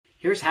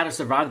Here's how to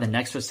survive the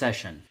next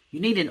recession. You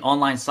need an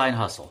online side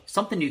hustle,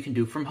 something you can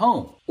do from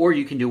home, or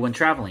you can do when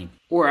traveling,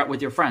 or out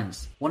with your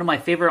friends. One of my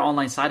favorite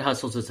online side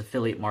hustles is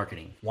affiliate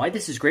marketing. Why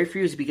this is great for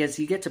you is because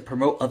you get to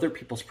promote other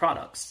people's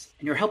products,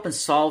 and you're helping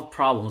solve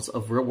problems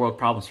of real world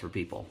problems for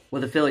people.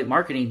 With affiliate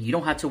marketing, you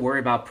don't have to worry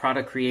about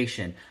product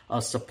creation,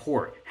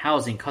 support,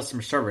 housing,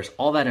 customer service,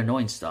 all that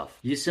annoying stuff.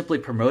 You just simply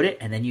promote it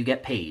and then you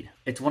get paid.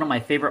 It's one of my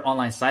favorite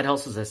online side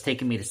hustles that's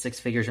taken me to 6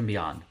 figures and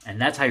beyond.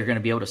 And that's how you're going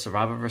to be able to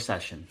survive a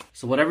recession.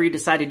 So whatever you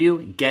decide to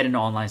do, get an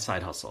online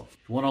side hustle.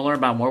 If you want to learn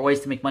about more ways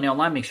to make money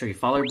online, make sure you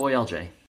follow your boy LJ.